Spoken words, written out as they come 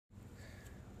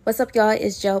What's up, y'all?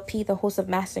 It's Jel P, the host of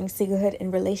Mastering Singlehood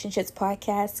and Relationships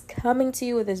podcast, coming to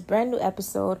you with this brand new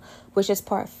episode, which is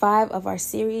part 5 of our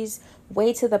series,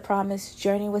 Way to the Promise,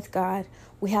 Journey with God.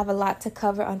 We have a lot to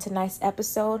cover on tonight's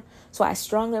episode, so I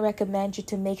strongly recommend you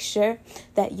to make sure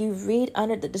that you read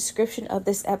under the description of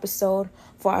this episode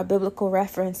for our biblical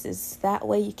references. That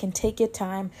way you can take your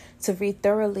time to read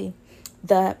thoroughly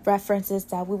the references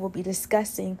that we will be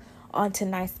discussing on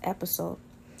tonight's episode.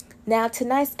 Now,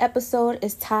 tonight's episode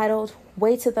is titled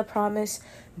Way to the Promise,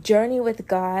 Journey with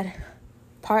God,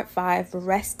 Part 5,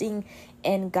 Resting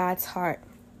in God's Heart.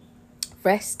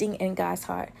 Resting in God's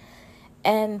Heart.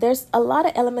 And there's a lot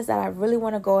of elements that I really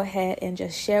want to go ahead and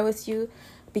just share with you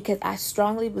because I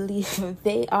strongly believe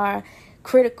they are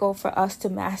critical for us to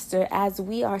master as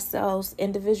we ourselves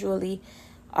individually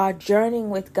are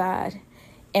journeying with God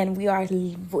and we are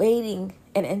waiting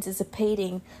and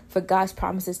anticipating for God's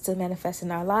promises to manifest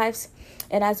in our lives,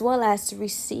 and as well as to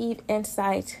receive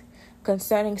insight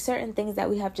concerning certain things that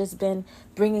we have just been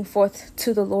bringing forth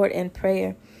to the Lord in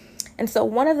prayer. And so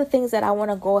one of the things that I want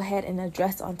to go ahead and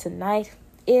address on tonight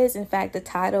is, in fact, the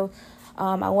title.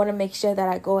 I want to make sure that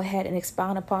I go ahead and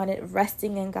expound upon it,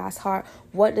 resting in God's heart.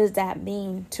 What does that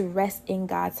mean to rest in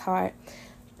God's heart?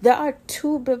 There are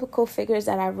two biblical figures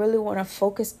that I really want to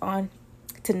focus on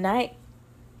tonight.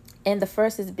 And the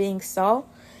first is being Saul,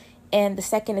 and the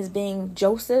second is being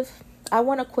Joseph. I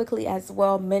want to quickly as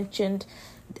well mention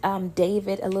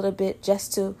David a little bit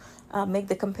just to make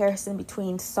the comparison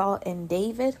between Saul and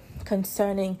David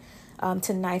concerning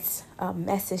tonight's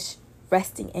message,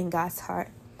 resting in God's heart.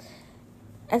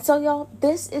 And so, y'all,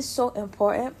 this is so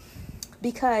important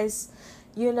because,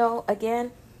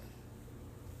 again,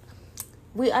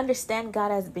 we understand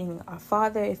God as being our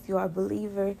Father. If you are a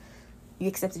believer, you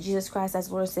accepted Jesus Christ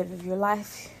as Lord and Savior of your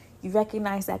life, you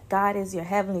recognize that God is your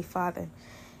Heavenly Father.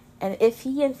 And if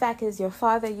He, in fact, is your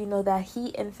Father, you know that He,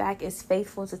 in fact, is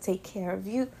faithful to take care of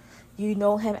you. You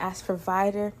know Him as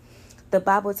provider. The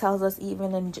Bible tells us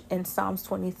even in Psalms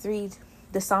 23,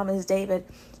 the psalmist David,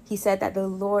 he said that the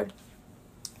Lord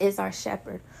is our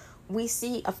shepherd. We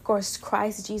see, of course,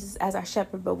 Christ Jesus as our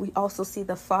shepherd, but we also see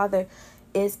the Father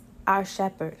is our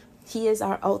shepherd. He is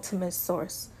our ultimate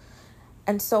source.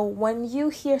 And so when you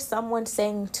hear someone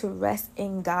saying to rest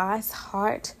in God's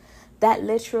heart, that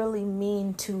literally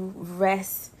means to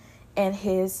rest in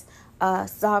His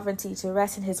sovereignty, to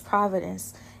rest in His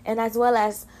providence. And as well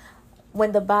as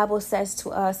when the Bible says to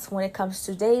us, when it comes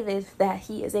to David, that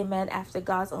he is a man after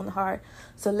God's own heart.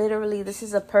 So literally, this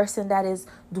is a person that is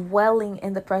dwelling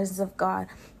in the presence of God,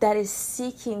 that is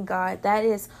seeking God, that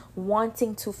is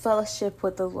wanting to fellowship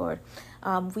with the Lord.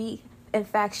 We, in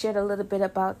fact, shared a little bit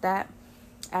about that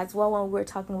as well when we were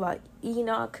talking about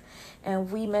Enoch,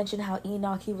 and we mentioned how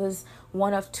Enoch, he was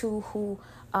one of two who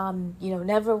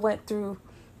never went through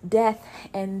death,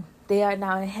 and they are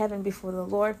now in heaven before the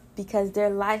Lord because their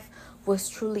life was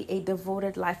truly a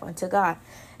devoted life unto God.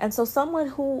 And so someone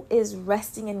who is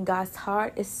resting in God's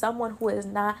heart is someone who is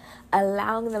not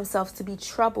allowing themselves to be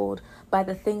troubled by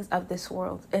the things of this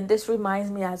world. And this reminds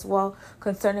me as well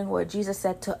concerning what Jesus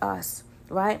said to us.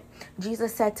 Right?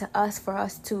 Jesus said to us for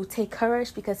us to take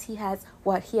courage because He has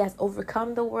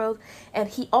overcome the world. And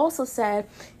He also said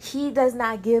He does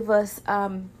not give us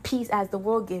peace as the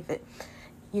world give it.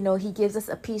 He gives us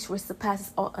a peace which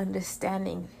surpasses all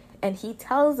understanding. And He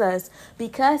tells us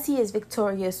because He is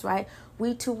victorious, right?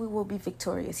 We too, we will be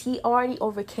victorious. He already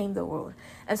overcame the world.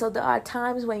 And so there are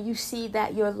times when you see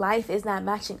that your life is not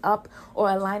matching up or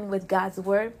aligning with God's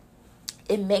word.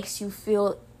 It makes you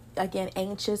feel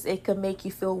anxious. It could make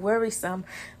you feel worrisome,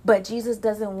 but Jesus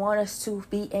doesn't want us to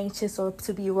be anxious or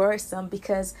to be worrisome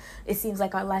because it seems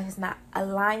like our life is not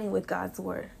aligning with God's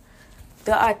word.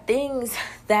 There are things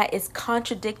that is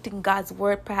contradicting God's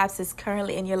word, perhaps is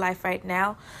currently in your life right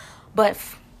now, but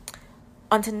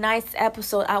on tonight's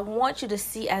episode, I want you to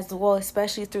see as well,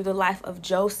 especially through the life of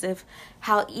Joseph,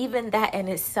 how even that in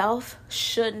itself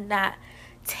should not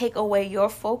take away your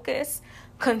focus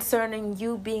concerning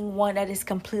you being one that is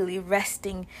completely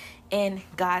resting in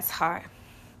God's heart.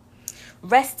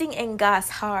 Resting in God's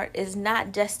heart is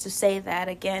not just to say that,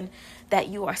 again, that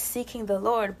you are seeking the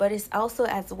Lord, but it's also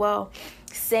as well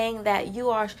saying that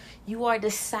you are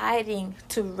deciding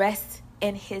to rest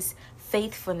in His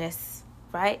faithfulness,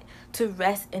 right? To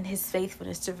rest in His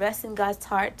faithfulness. To rest in God's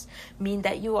heart mean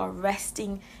that you are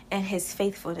resting in His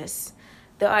faithfulness.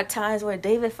 There are times where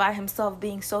David found himself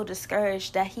being so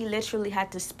discouraged that he literally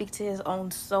had to speak to his own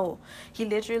soul. He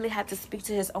literally had to speak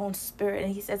to his own spirit.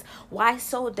 And he says, "Why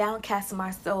so downcast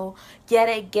my soul? Yet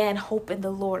again hope in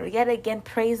the Lord. Yet again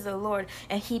praise the Lord."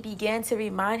 And he began to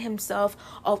remind himself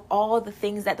of all the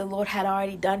things that the Lord had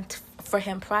already done for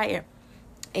him prior.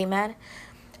 Amen.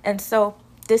 And so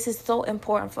this is so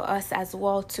important for us as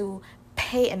well to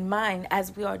pay in mind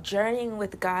as we are journeying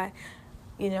with God,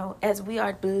 as we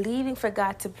are believing for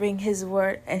God to bring his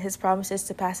word and his promises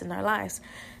to pass in our lives.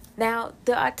 Now,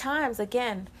 there are times,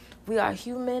 again, we are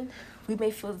human. We may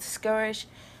feel discouraged.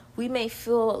 We may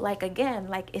feel like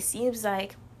it seems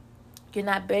like you're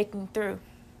not breaking through.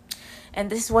 And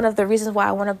this is one of the reasons why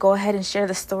I want to go ahead and share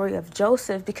the story of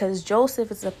Joseph, because Joseph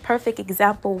is a perfect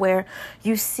example where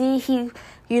you see he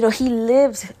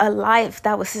lived a life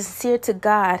that was sincere to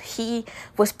God. He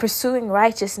was pursuing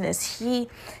righteousness.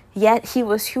 Yet he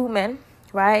was human,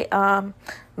 right?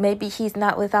 Maybe he's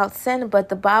not without sin, but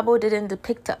the Bible didn't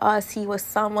depict to us he was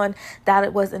someone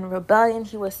that was in rebellion.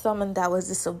 He was someone that was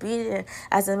disobedient.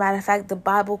 As a matter of fact, the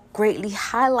Bible greatly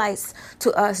highlights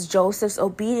to us Joseph's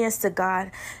obedience to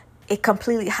God. It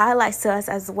completely highlights to us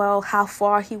as well how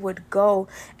far he would go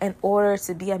in order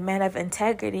to be a man of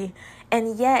integrity.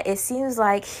 And yet it seems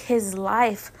like his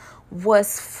life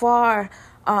was far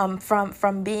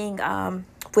from being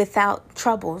without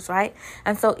troubles, right?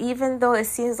 And so even though it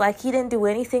seems like he didn't do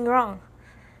anything wrong,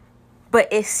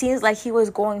 but it seems like he was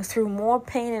going through more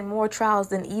pain and more trials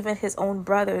than even his own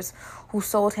brothers who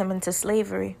sold him into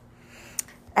slavery.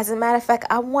 As a matter of fact,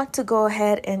 I want to go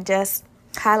ahead and just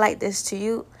highlight this to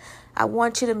you. I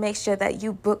want you to make sure that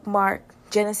you bookmark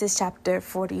Genesis chapter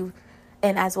 40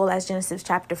 and as well as Genesis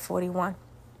chapter 41.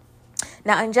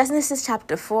 Now, in Genesis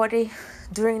chapter 40,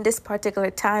 during this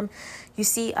particular time, you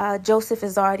see Joseph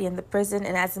is already in the prison.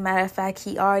 And as a matter of fact,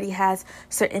 he already has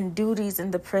certain duties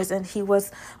in the prison. He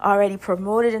was already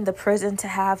promoted in the prison to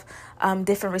have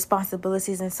different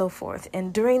responsibilities and so forth.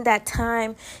 And during that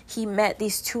time, he met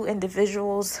these two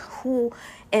individuals who,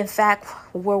 in fact,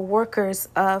 were workers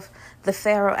of the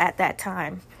Pharaoh at that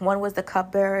time. One was the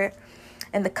cupbearer,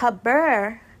 and the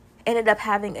cupbearer ended up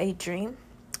having a dream.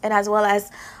 And as well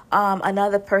as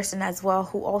another person as well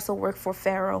who also worked for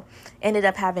Pharaoh ended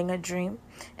up having a dream.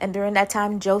 And during that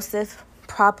time, Joseph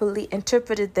properly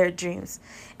interpreted their dreams.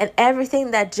 And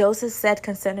everything that Joseph said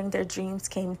concerning their dreams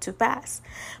came to pass.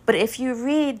 But if you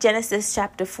read Genesis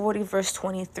chapter 40, verse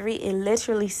 23, it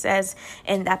literally says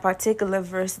in that particular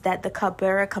verse that the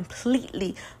cupbearer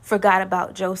completely forgot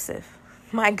about Joseph.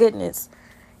 My goodness.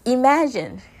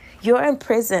 Imagine you're in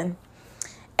prison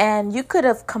and you could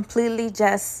have completely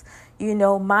just,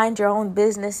 mind your own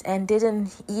business and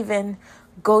didn't even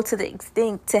go to the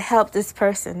extent to help this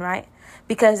person, right?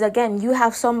 Because again, you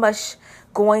have so much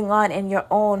going on in your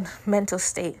own mental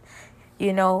state.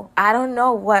 I don't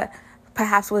know what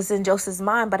perhaps was in Joseph's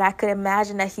mind, but I could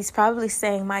imagine that he's probably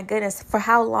saying, my goodness, for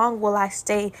how long will I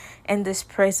stay in this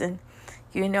prison?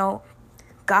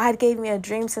 God gave me a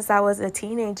dream since I was a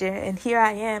teenager, and here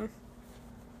I am.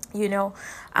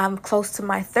 I'm close to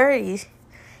my 30s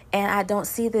and I don't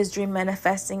see this dream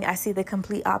manifesting. I see the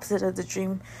complete opposite of the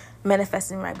dream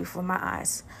manifesting right before my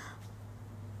eyes.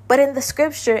 But in the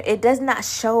scripture, it does not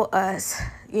show us,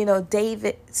 Joseph.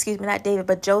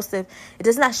 It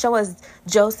does not show us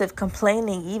Joseph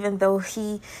complaining, even though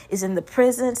he is in the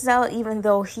prison cell, even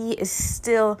though he is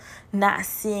still not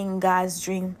seeing God's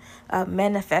dream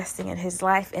manifesting in his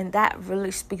life. And that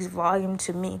really speaks volume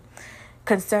to me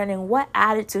concerning what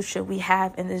attitude should we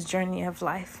have in this journey of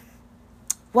life.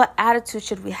 What attitude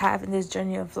should we have in this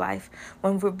journey of life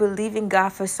when we're believing God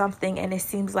for something and it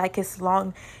seems like it's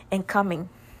long in coming?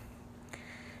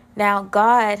 Now,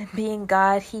 God, being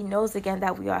God, he knows again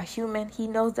that we are human. He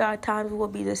knows there are times we will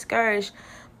be discouraged.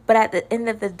 But at the end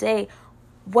of the day,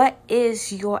 what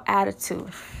is your attitude?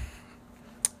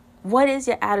 What is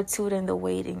your attitude in the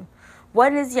waiting?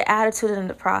 What is your attitude in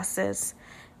the process?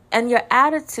 And your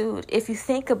attitude, if you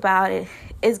think about it,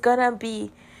 is going to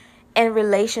be in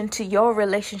relation to your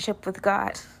relationship with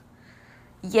God.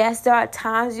 Yes, there are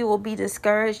times you will be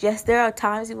discouraged. Yes, there are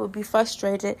times you will be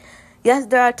frustrated. Yes,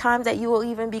 there are times that you will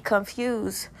even be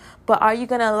confused. But are you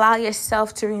going to allow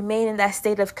yourself to remain in that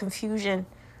state of confusion?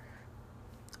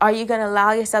 Are you going to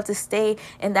allow yourself to stay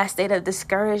in that state of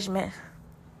discouragement?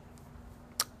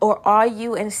 Or are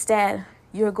you instead,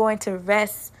 you're going to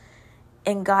rest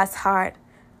in God's heart?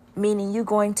 Meaning you're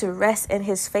going to rest in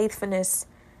his faithfulness,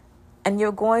 and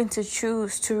you're going to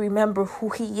choose to remember who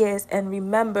he is and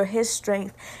remember his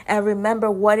strength and remember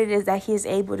what it is that he is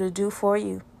able to do for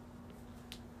you.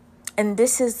 And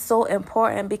this is so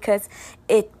important because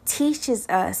it teaches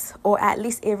us, or at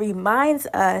least it reminds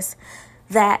us,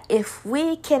 that if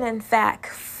we can in fact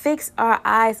fix our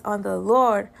eyes on the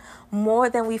Lord more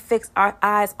than we fix our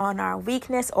eyes on our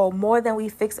weakness, or more than we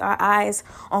fix our eyes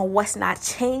on what's not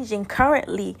changing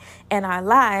currently in our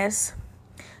lives,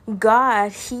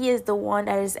 God, he is the one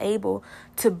that is able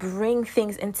to bring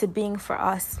things into being for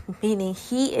us, meaning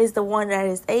he is the one that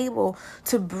is able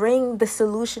to bring the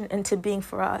solution into being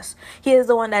for us. He is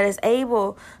the one that is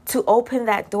able to open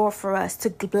that door for us, to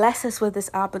bless us with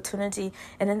this opportunity.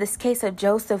 And in this case of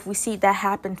Joseph, we see that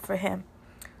happen for him.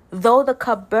 Though the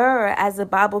cupbearer, as the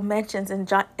Bible mentions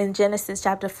in Genesis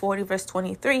chapter 40, verse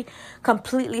 23,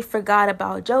 completely forgot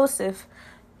about Joseph,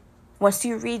 once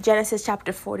you read Genesis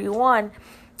chapter 41,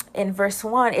 in verse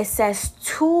 1, it says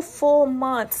 2 full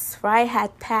months, right,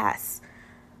 had passed.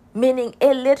 Meaning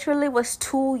it literally was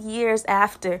 2 years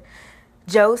after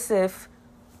Joseph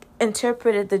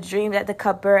interpreted the dream that the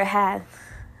cupbearer had,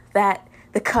 that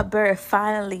the cupbearer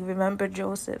finally remembered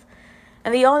Joseph.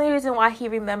 And the only reason why he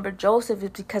remembered Joseph is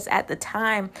because at the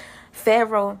time,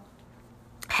 Pharaoh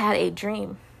had a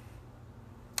dream.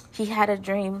 He had a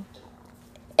dream.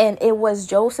 And it was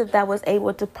Joseph that was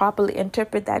able to properly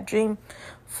interpret that dream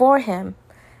for him.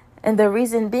 And the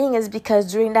reason being is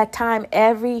because during that time,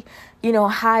 every,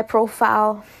 high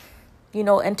profile, dream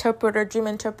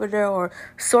interpreter or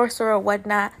sorcerer or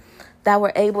whatnot that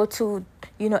were able to,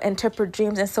 interpret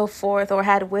dreams and so forth, or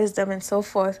had wisdom and so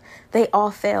forth, they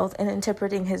all failed in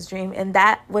interpreting his dream. And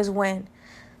that was when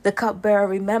the cupbearer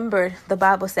remembered, the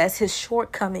Bible says, his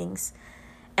shortcomings.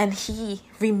 And he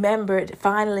remembered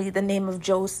finally the name of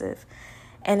Joseph.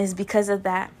 And it's because of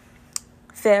that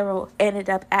Pharaoh ended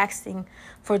up asking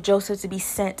for Joseph to be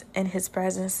sent in his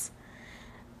presence.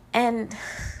 And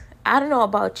I don't know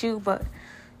about you, but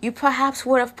you perhaps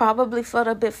would have probably felt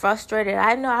a bit frustrated.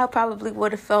 I know I probably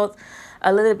would have felt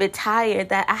a little bit tired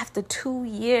that after 2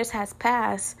 years has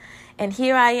passed, and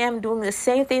here I am doing the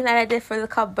same thing that I did for the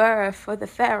cupbearer, for the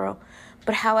Pharaoh.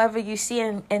 But however, you see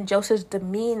in Joseph's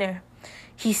demeanor,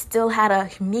 he still had a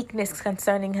meekness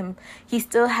concerning him. He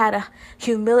still had a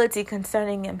humility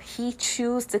concerning him. He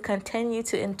chose to continue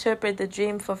to interpret the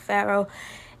dream for Pharaoh.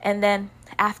 And then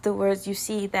afterwards, you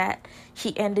see that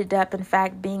he ended up, in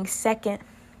fact, being second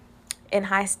in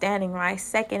high standing, right?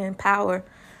 Second in power,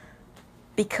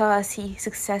 because he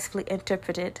successfully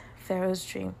interpreted Pharaoh's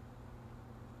dream.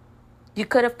 You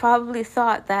could have probably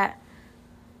thought that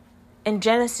in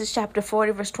Genesis chapter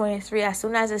 40, verse 23, as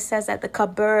soon as it says that the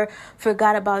cupbearer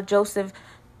forgot about Joseph,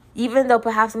 even though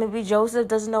perhaps maybe Joseph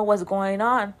doesn't know what's going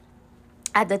on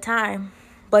at the time,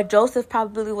 but Joseph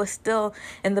probably was still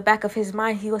in the back of his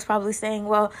mind. He was probably saying,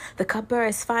 well, the cupbearer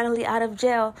is finally out of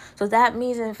jail. So that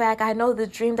means, in fact, I know the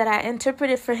dream that I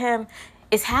interpreted for him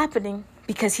is happening,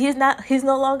 because he's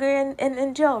no longer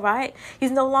in jail, right?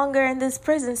 He's no longer in this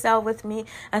prison cell with me.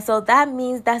 And so that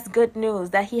means that's good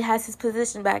news, that he has his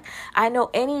position back. I know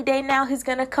any day now he's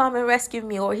going to come and rescue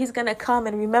me, or he's going to come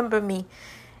and remember me.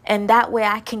 And that way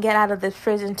I can get out of this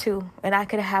prison too, and I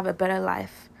could have a better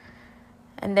life.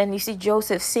 And then you see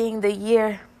Joseph seeing the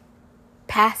year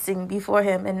passing before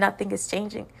him, and nothing is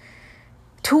changing.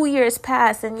 2 years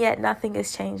pass, and yet nothing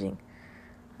is changing.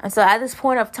 And so at this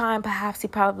point of time, perhaps he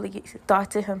probably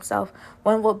thought to himself,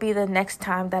 when will be the next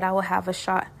time that I will have a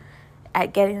shot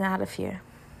at getting out of here?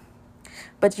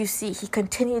 But you see, he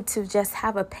continued to just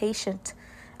have a patience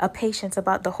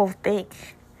about the whole thing.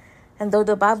 And though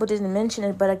the Bible didn't mention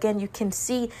it, but again, you can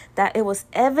see that it was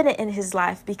evident in his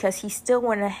life, because he still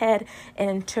went ahead and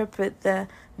interpreted the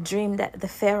dream that the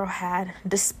Pharaoh had,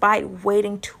 despite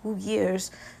waiting 2 years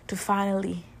to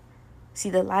finally see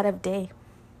the light of day.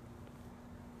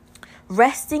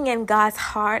 Resting in God's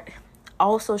heart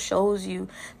also shows you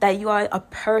that you are a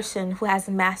person who has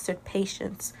mastered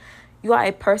patience. You are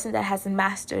a person that has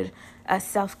mastered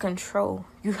self-control.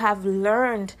 You have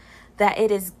learned that it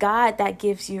is God that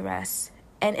gives you rest.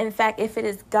 And in fact, if it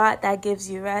is God that gives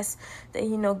you rest,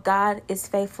 then God is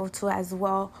faithful to as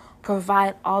well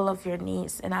provide all of your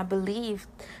needs. And I believe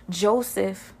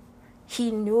Joseph, he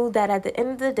knew that at the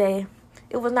end of the day,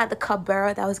 it was not the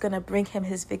cupbearer that was going to bring him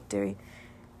his victory.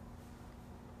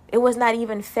 It was not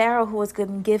even Pharaoh who was going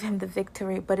to give him the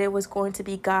victory, but it was going to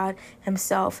be God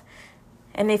himself.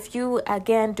 And if you,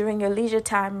 again, during your leisure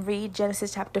time, read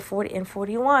Genesis chapter 40 and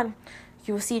 41,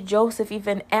 you will see Joseph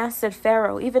even answered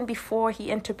Pharaoh. Even before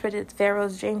he interpreted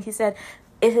Pharaoh's dream, he said,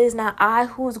 it is not I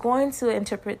who is going to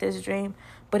interpret this dream,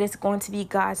 but it's going to be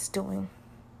God's doing.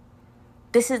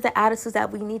 This is the attitude that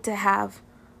we need to have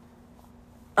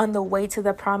on the way to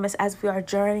the promise as we are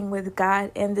journeying with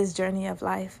God in this journey of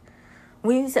life.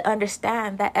 We need to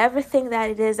understand that everything that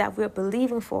it is that we're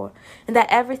believing for, and that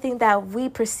everything that we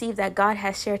perceive that God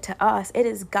has shared to us, it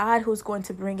is God who's going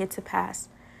to bring it to pass.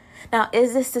 Now,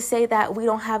 is this to say that we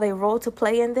don't have a role to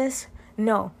play in this?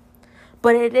 No.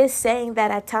 But it is saying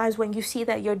that at times when you see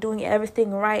that you're doing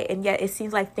everything right, and yet it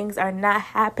seems like things are not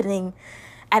happening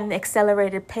at an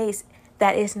accelerated pace,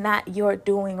 that it's not your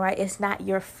doing, right? It's not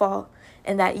your fault.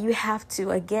 And that you have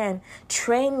to, again,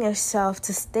 train yourself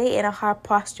to stay in a heart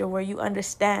posture where you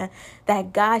understand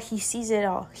that God, he sees it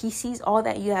all. He sees all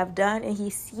that you have done, and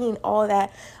he's seen all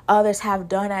that others have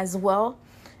done as well.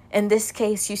 In this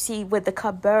case, you see with the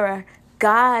cupbearer,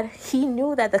 God, he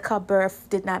knew that the cupbearer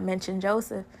did not mention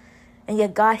Joseph. And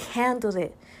yet God handled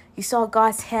it. You saw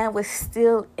God's hand was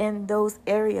still in those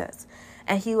areas.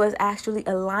 And he was actually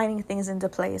aligning things into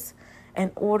place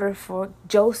in order for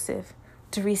Joseph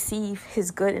to receive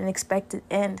his good and expected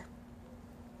end.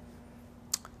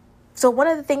 So one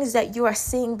of the things that you are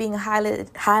seeing being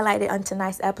highlighted on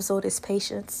tonight's episode is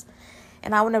patience.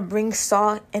 And I want to bring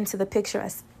Saul into the picture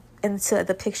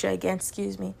again,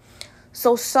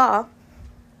 So Saul,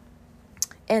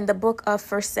 in the book of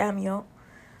 1 Samuel,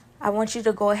 I want you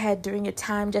to go ahead during your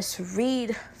time, just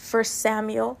read 1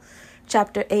 Samuel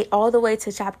chapter 8 all the way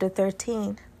to chapter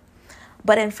 13.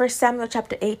 But in 1 Samuel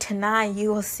chapter 8 to 9,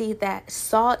 you will see that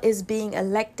Saul is being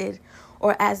elected,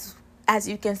 or as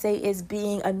you can say, is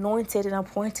being anointed and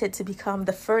appointed to become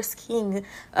the first king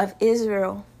of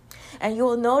Israel. And you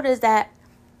will notice that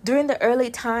during the early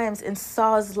times in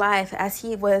Saul's life, as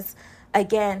he was,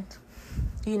 again,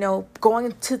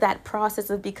 going to that process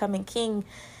of becoming king,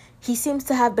 he seems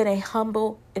to have been a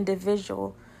humble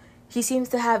individual. He seems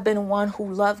to have been one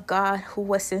who loved God, who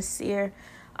was sincere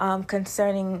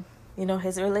concerning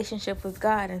his relationship with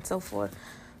God and so forth.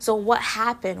 So what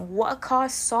happened? What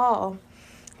caused Saul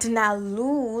to now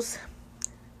lose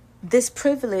this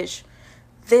privilege,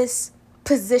 this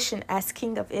position as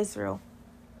king of Israel?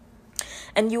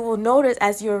 And you will notice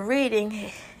as you're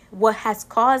reading, what has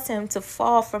caused him to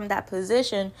fall from that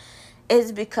position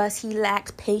is because he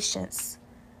lacked patience.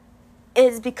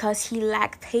 It's because he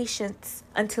lacked patience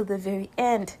until the very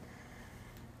end.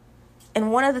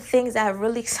 And one of the things that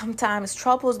really sometimes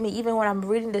troubles me, even when I'm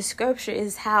reading the scripture,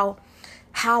 is how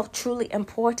truly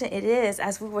important it is,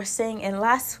 as we were saying in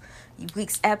last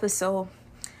week's episode,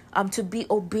 to be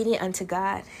obedient unto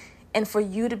God. And for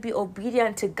you to be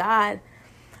obedient to God,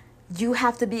 you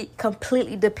have to be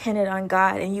completely dependent on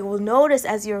God. And you will notice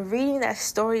as you're reading that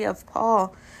story of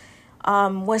Paul,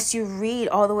 once you read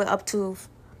all the way up to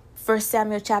 1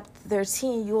 Samuel chapter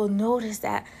 13, you will notice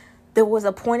that there was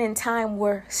a point in time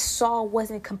where Saul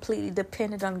wasn't completely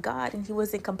dependent on God, and he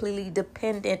wasn't completely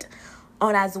dependent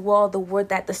on as well the word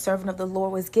that the servant of the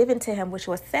Lord was given to him, which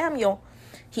was Samuel.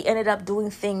 He ended up doing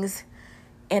things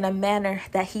in a manner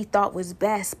that he thought was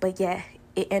best, but yet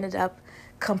it ended up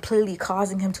completely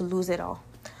causing him to lose it all,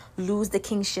 lose the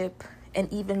kingship,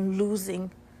 and even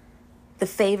losing the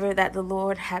favor that the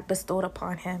Lord had bestowed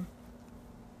upon him.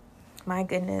 My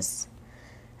goodness.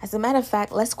 As a matter of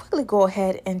fact, let's quickly go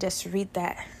ahead and just read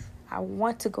that. I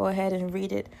want to go ahead and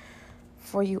read it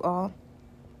for you all.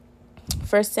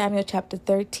 1 Samuel chapter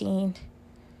 13.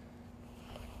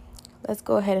 Let's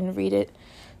go ahead and read it.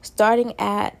 Starting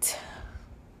at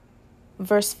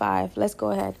verse 5. Let's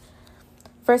go ahead.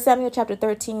 1 Samuel chapter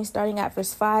 13, starting at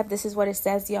verse 5. This is what it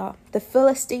says, y'all. The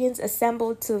Philistines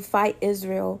assembled to fight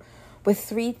Israel with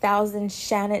 3,000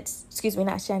 chariots,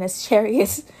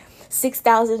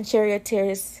 6,000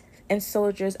 charioteers and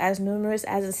soldiers as numerous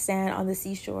as the sand on the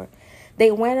seashore.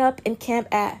 They went up and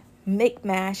camped at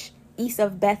Michmash, east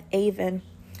of Beth Aven.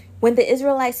 When the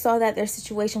Israelites saw that their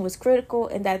situation was critical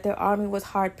and that their army was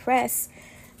hard pressed,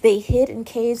 they hid in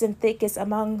caves and thickets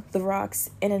among the rocks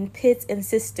and in pits and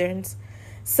cisterns.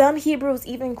 Some Hebrews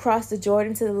even crossed the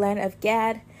Jordan to the land of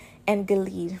Gad and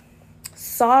Gilead.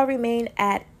 Saul remained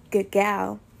at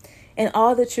Gilgal, and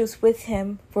all the troops with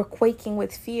him were quaking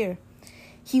with fear.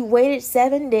 He waited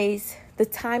 7 days, the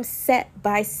time set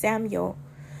by Samuel.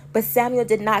 But Samuel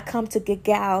did not come to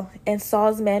Gilgal, and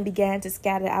Saul's men began to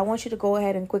scatter. I want you to go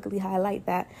ahead and quickly highlight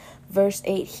that. Verse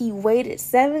 8, he waited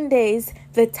 7 days,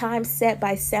 the time set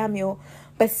by Samuel,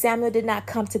 but Samuel did not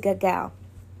come to Gilgal.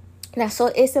 Now, so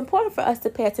it's important for us to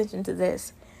pay attention to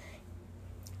this.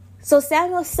 So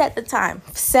Samuel set the time,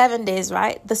 7 days,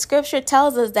 right? The scripture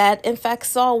tells us that, in fact,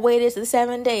 Saul waited the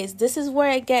 7 days. This is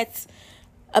where it gets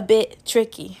a bit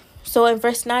tricky. So in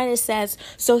verse 9 it says,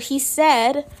 so he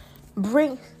said,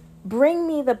 bring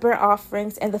me the burnt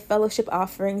offerings and the fellowship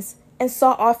offerings. And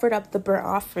Saul offered up the burnt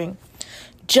offering.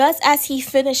 Just as he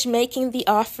finished making the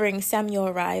offering, Samuel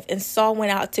arrived, and Saul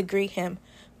went out to greet him.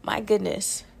 My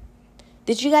goodness.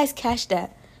 Did you guys catch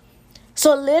that?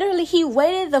 So literally he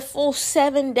waited the full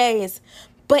 7 days,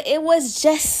 but it was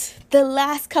just the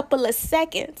last couple of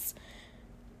seconds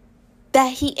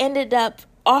that he ended up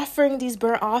offering these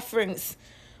burnt offerings,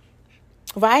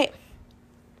 right?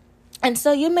 And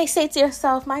so you may say to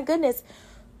yourself, my goodness,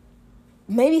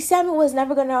 maybe Samuel was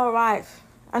never going to arrive.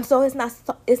 And so it's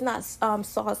not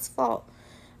Saul's fault.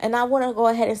 And I want to go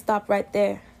ahead and stop right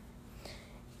there.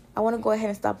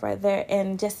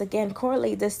 And just again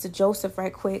correlate this to Joseph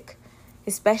right quick,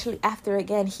 especially after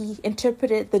again he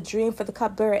interpreted the dream for the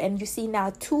cupbearer, and you see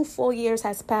now 2 full years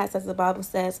has passed, as the Bible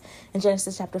says in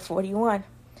Genesis chapter 41.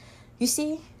 You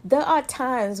see, there are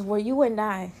times where you and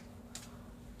I,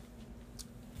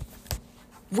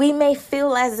 we may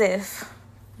feel as if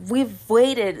we've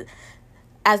waited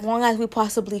as long as we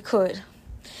possibly could,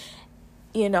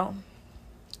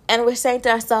 and we're saying to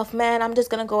ourselves, man, I'm just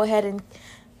going to go ahead and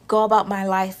go about my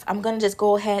life. I'm going to just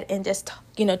go ahead and just,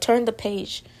 turn the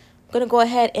page. I'm going to go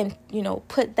ahead and,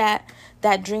 put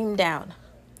that dream down.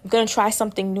 I'm going to try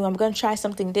something new. I'm going to try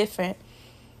something different.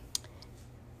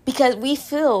 Because we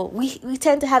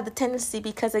tend to have the tendency,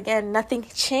 because again, nothing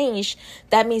changed.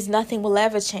 That means nothing will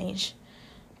ever change.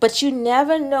 But you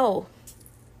never know.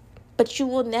 But you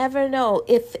will never know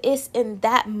if it's in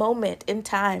that moment in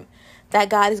time that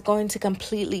God is going to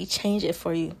completely change it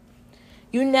for you.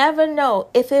 You never know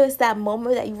if it was that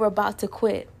moment that you were about to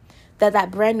quit,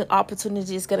 that brand new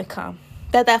opportunity is going to come,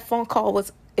 that phone call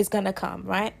is going to come,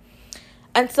 right?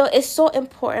 And so it's so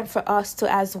important for us to,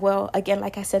 as well, again,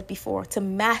 like I said before, to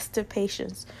master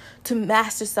patience, to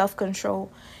master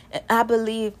self-control. And I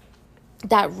believe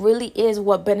that really is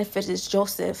what benefited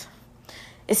Joseph,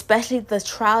 especially the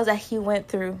trials that he went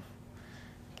through.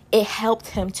 It helped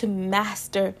him to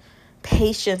master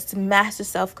patience, to master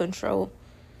self-control.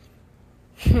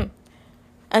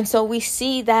 And so we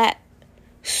see that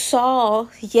Saul,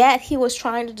 yet he was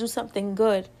trying to do something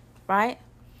good, right?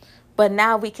 But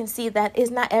now we can see that it's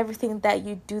not everything that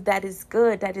you do that is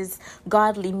good, that is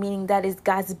godly, meaning that is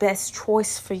God's best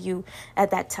choice for you at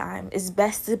that time. It's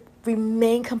best to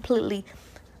remain completely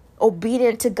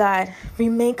obedient to God,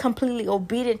 remain completely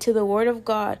obedient to the word of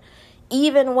God,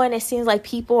 even when it seems like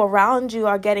people around you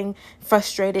are getting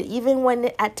frustrated, even when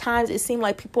at times it seems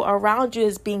like people around you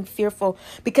is being fearful.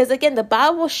 Because again, the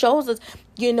Bible shows us,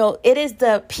 it is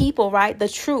the people, right? The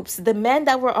troops, the men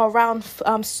that were around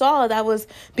Saul that was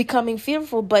becoming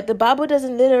fearful. But the Bible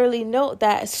doesn't literally note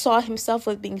that Saul himself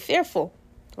was being fearful,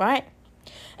 right?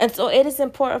 And so it is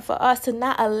important for us to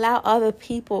not allow other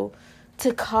people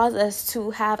to cause us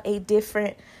to have a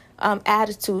different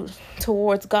attitude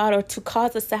towards God, or to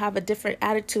cause us to have a different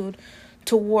attitude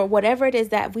toward whatever it is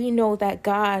that we know that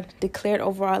God declared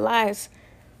over our lives,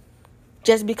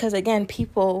 just because, again,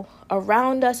 people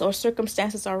around us or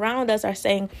circumstances around us are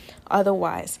saying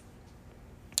otherwise.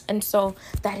 And so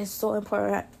that is so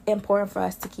important for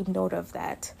us to keep note of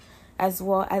that, as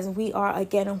well as we are,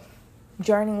 again,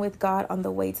 journeying with God on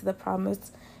the way to the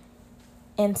promise,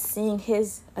 and seeing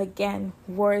his, again,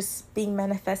 words being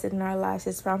manifested in our lives,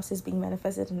 his promises being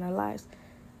manifested in our lives.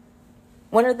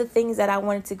 One of the things that I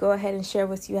wanted to go ahead and share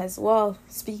with you as well,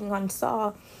 speaking on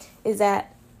Saul, is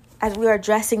that as we are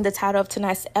addressing the title of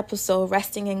tonight's episode,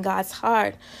 Resting in God's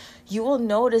Heart, you will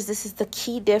notice this is the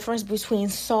key difference between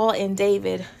Saul and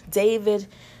David. David,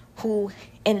 who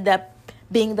ended up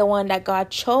being the one that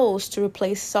God chose to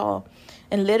replace Saul.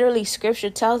 And literally, scripture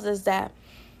tells us that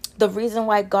the reason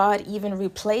why God even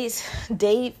replaced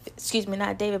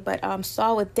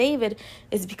Saul with David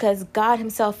is because God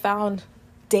himself found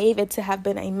David to have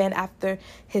been a man after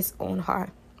his own heart.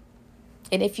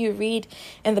 And if you read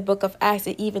in the book of Acts,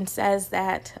 it even says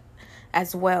that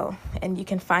as well. And you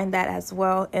can find that as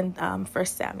well in 1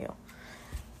 Samuel.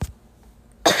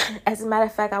 As a matter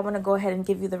of fact, I want to go ahead and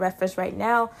give you the reference right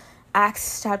now.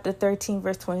 Acts chapter 13,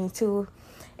 verse 22.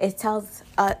 It tells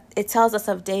us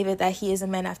of David that he is a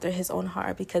man after his own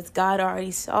heart, because God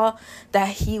already saw that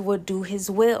he would do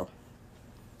his will.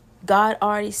 God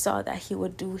already saw that he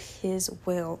would do his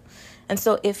will. And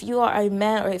so if you are a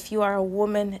man or if you are a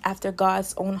woman after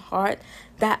God's own heart,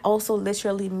 that also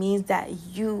literally means that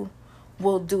you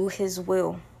will do his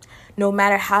will. No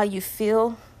matter how you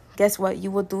feel, guess what?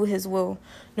 You will do his will.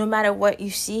 No matter what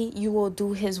you see, you will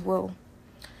do his will.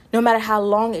 No matter how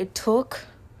long it took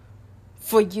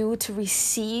for you to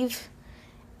receive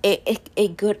a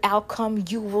good outcome,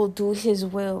 you will do his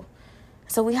will.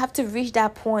 So we have to reach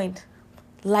that point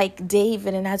like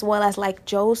David, and as well as like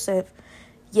Joseph.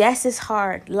 Yes, it's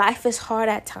hard. Life is hard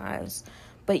at times,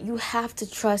 but you have to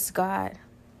trust God.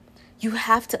 You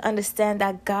have to understand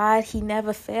that God, he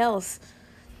never fails.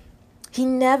 He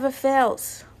never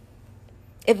fails.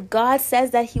 If God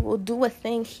says that he will do a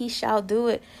thing, he shall do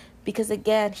it. Because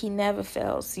again, he never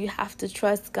fails. You have to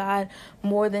trust God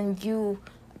more than you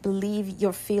believe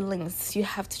your feelings. You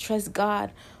have to trust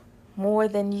God more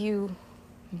than you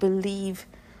believe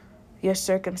your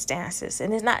circumstances.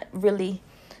 And it's not really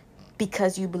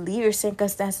because you believe your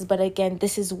circumstances. But again,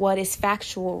 this is what is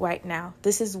factual right now.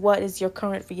 This is what is your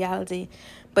current reality.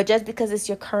 But just because it's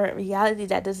your current reality,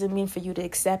 that doesn't mean for you to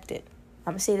accept it.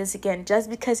 I'm going to say this again. Just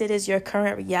because it is your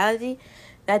current reality,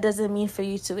 that doesn't mean for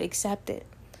you to accept it.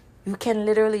 You can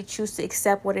literally choose to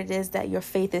accept what it is that your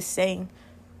faith is saying.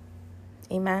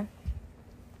 Amen.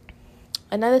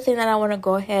 Another thing that I want to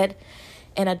go ahead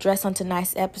and address on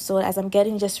tonight's episode, as I'm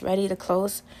getting just ready to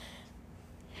close,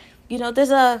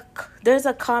 there's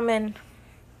a common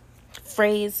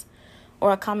phrase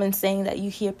or a common saying that you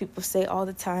hear people say all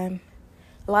the time.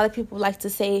 A lot of people like to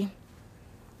say,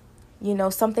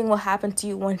 something will happen to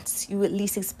you once you at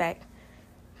least expect,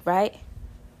 right?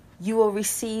 You will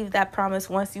receive that promise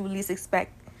once you least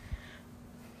expect.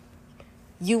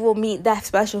 You will meet that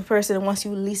special person once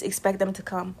you least expect them to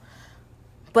come.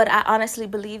 But I honestly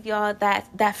believe, y'all,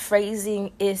 that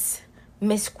phrasing is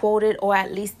misquoted, or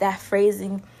at least that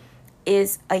phrasing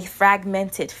is a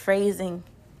fragmented phrasing,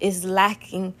 is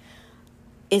lacking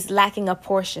a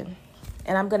portion.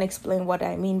 And I'm going to explain what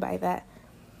I mean by that.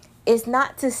 It's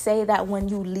not to say that when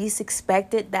you least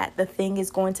expect it that the thing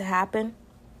is going to happen,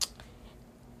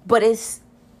 but it's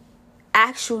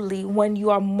actually when you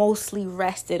are mostly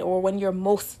rested, or when you're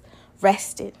most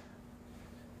rested,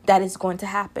 that is going to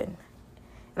happen.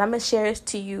 And I'm going to share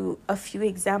to you a few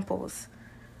examples.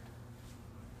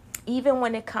 Even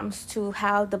when it comes to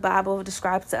how the Bible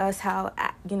describes to us how,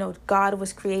 God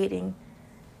was creating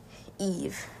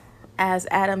Eve as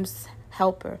Adam's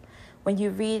helper. When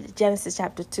you read Genesis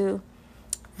chapter 2,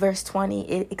 verse 20,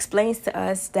 it explains to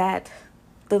us that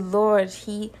the Lord,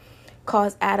 he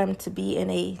caused Adam to be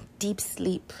in a deep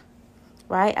sleep,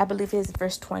 right? I believe it's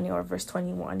verse 20 or verse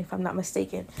 21, if I'm not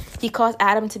mistaken. He caused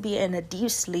Adam to be in a deep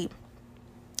sleep.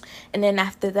 And then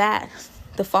after that,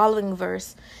 the following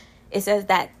verse, it says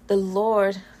that the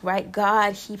Lord, right,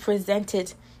 God, he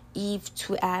presented Eve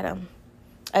to Adam.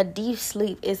 A deep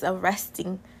sleep is a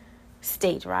resting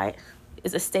state, right?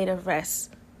 It's a state of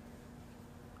rest.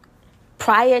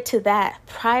 Prior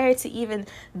to even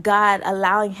God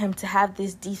allowing him to have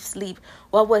this deep sleep,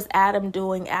 what was Adam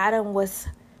doing? Adam was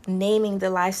naming the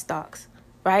livestock,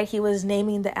 right? He was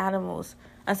naming the animals.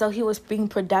 And so he was being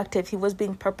productive. He was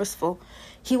being purposeful.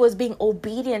 He was being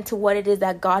obedient to what it is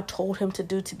that God told him to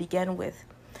do to begin with.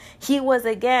 He was,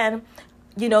 again,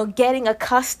 getting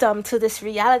accustomed to this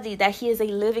reality that he is a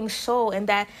living soul, and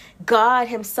that God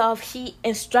himself, he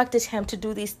instructed him to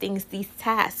do these things, these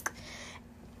tasks.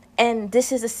 And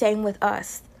this is the same with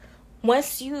us.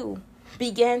 Once you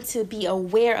begin to be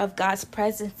aware of God's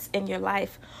presence in your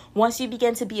life, once you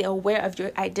begin to be aware of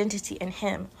your identity in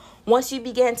him, once you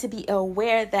begin to be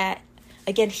aware that,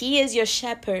 again, he is your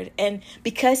shepherd, and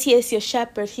because he is your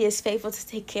shepherd, he is faithful to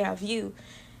take care of you.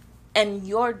 And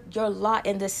your lot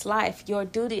in this life, your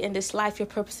duty in this life, your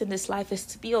purpose in this life is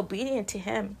to be obedient to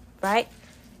him, right?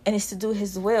 And it's to do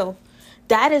his will.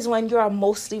 That is when you are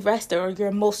mostly rested, or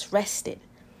you're most rested.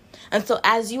 And so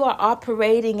as you are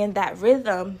operating in that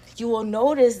rhythm, you will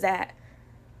notice that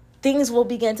things will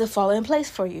begin to fall in place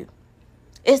for you.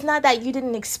 It's not that you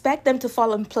didn't expect them to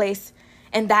fall in place,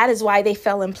 and that is why they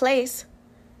fell in place.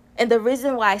 And the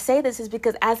reason why I say this is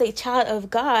because as a child of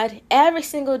God, every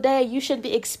single day you should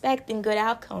be expecting good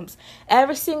outcomes.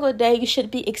 Every single day you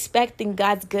should be expecting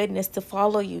God's goodness to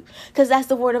follow you, because that's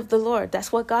the word of the Lord.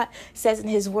 That's what God says in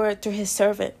his word through his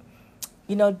servant.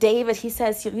 David, he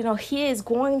says, he is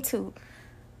going to,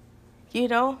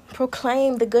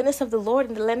 proclaim the goodness of the Lord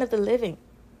in the land of the living.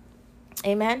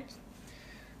 Amen.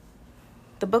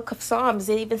 The book of Psalms,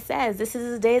 it even says, this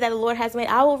is the day that the Lord has made.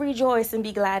 I will rejoice and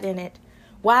be glad in it.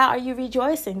 Why are you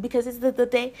rejoicing? Because it's the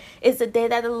day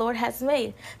that the Lord has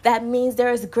made. That means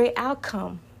there is a great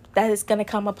outcome that is going to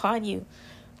come upon you.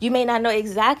 You may not know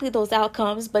exactly those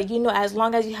outcomes, but as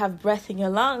long as you have breath in your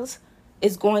lungs,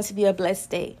 it's going to be a blessed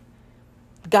day.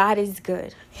 God is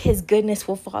good. His goodness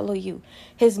will follow you.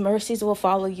 His mercies will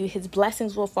follow you. His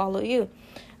blessings will follow you.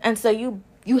 And so you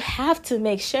have to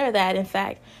make sure that, in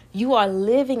fact, you are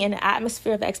living in an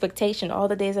atmosphere of expectation all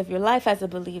the days of your life as a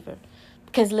believer.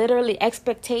 Because literally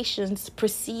expectations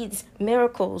precedes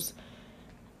miracles.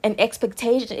 And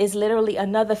expectation is literally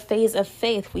another phase of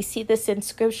faith. We see this in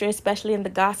scripture, especially in the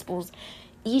Gospels.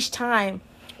 Each time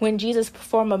when Jesus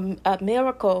performed a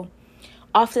miracle,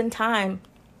 oftentimes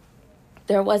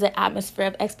there was an atmosphere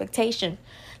of expectation.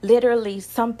 Literally,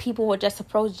 some people would just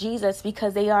approach Jesus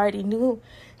because they already knew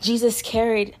Jesus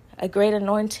carried a great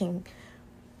anointing.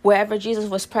 Wherever Jesus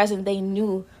was present, they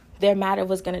knew their matter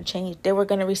was going to change. They were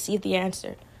going to receive the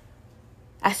answer.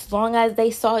 As long as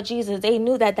they saw Jesus, they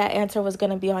knew that answer was going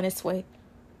to be on its way.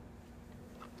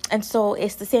 And so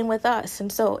it's the same with us.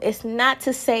 And so it's not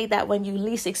to say that when you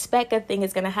least expect a thing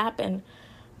is going to happen,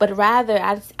 but rather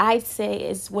I'd say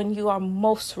is when you are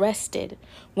most rested,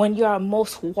 when you are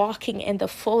most walking in the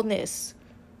fullness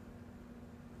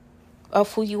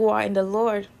of who you are in the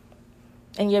Lord,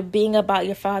 and you're being about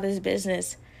your Father's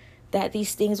business, that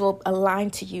these things will align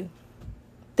to you.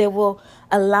 They will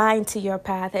align to your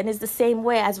path. And it's the same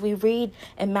way as we read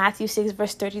in Matthew 6,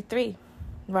 verse 33,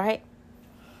 right?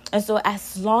 And so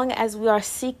as long as we are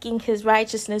seeking his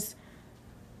righteousness,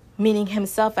 meaning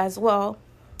himself as well,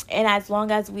 and as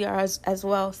long as we are as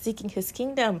well seeking his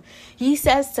kingdom, he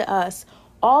says to us,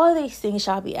 all these things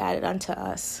shall be added unto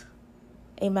us.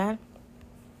 Amen.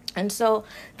 And so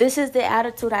this is the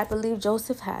attitude I believe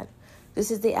Joseph had.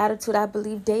 This is the attitude I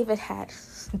believe David had.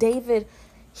 David,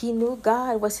 he knew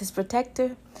God was his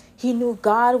protector. He knew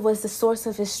God was the source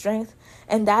of his strength.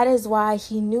 And that is why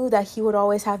he knew that he would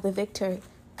always have the victory,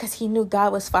 because he knew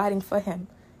God was fighting for him.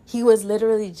 He was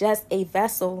literally just a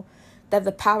vessel that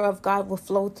the power of God will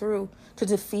flow through to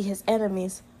defeat his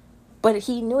enemies. But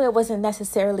he knew it wasn't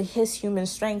necessarily his human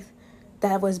strength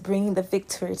that was bringing the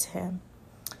victory to him.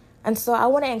 And so I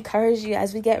want to encourage you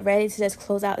as we get ready to just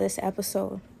close out this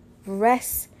episode.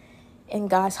 Rest in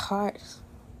God's heart.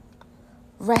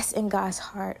 Rest in God's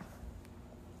heart.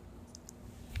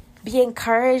 Be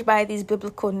encouraged by these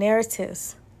biblical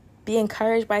narratives. Be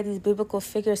encouraged by these biblical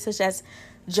figures such as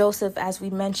Joseph, as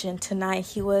we mentioned tonight.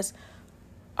 He was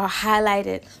a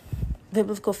highlighted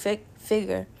biblical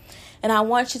figure. And I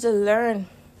want you to learn,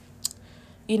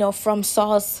 from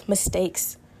Saul's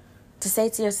mistakes, to say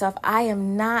to yourself, I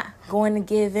am not going to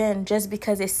give in just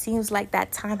because it seems like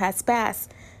that time has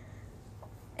passed.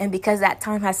 And because that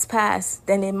time has passed,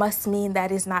 then it must mean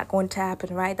that it's not going to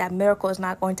happen, right? That miracle is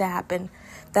not going to happen.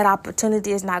 That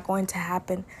opportunity is not going to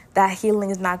happen. That healing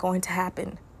is not going to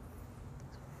happen.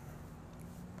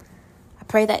 I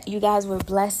pray that you guys were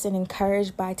blessed and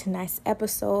encouraged by tonight's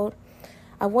episode.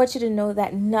 I want you to know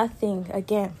that nothing,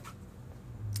 again,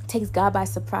 takes God by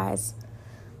surprise.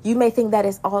 You may think that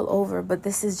it's all over, but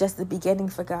this is just the beginning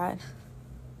for God.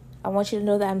 I want you to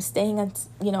know that I'm staying,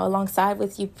 alongside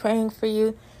with you, praying for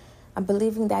you. I'm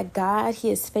believing that God, he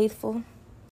is faithful.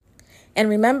 And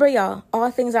remember, y'all,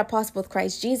 all things are possible with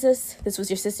Christ Jesus. This was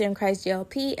your sister in Christ,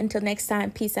 JLP. Until next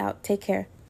time, peace out. Take care.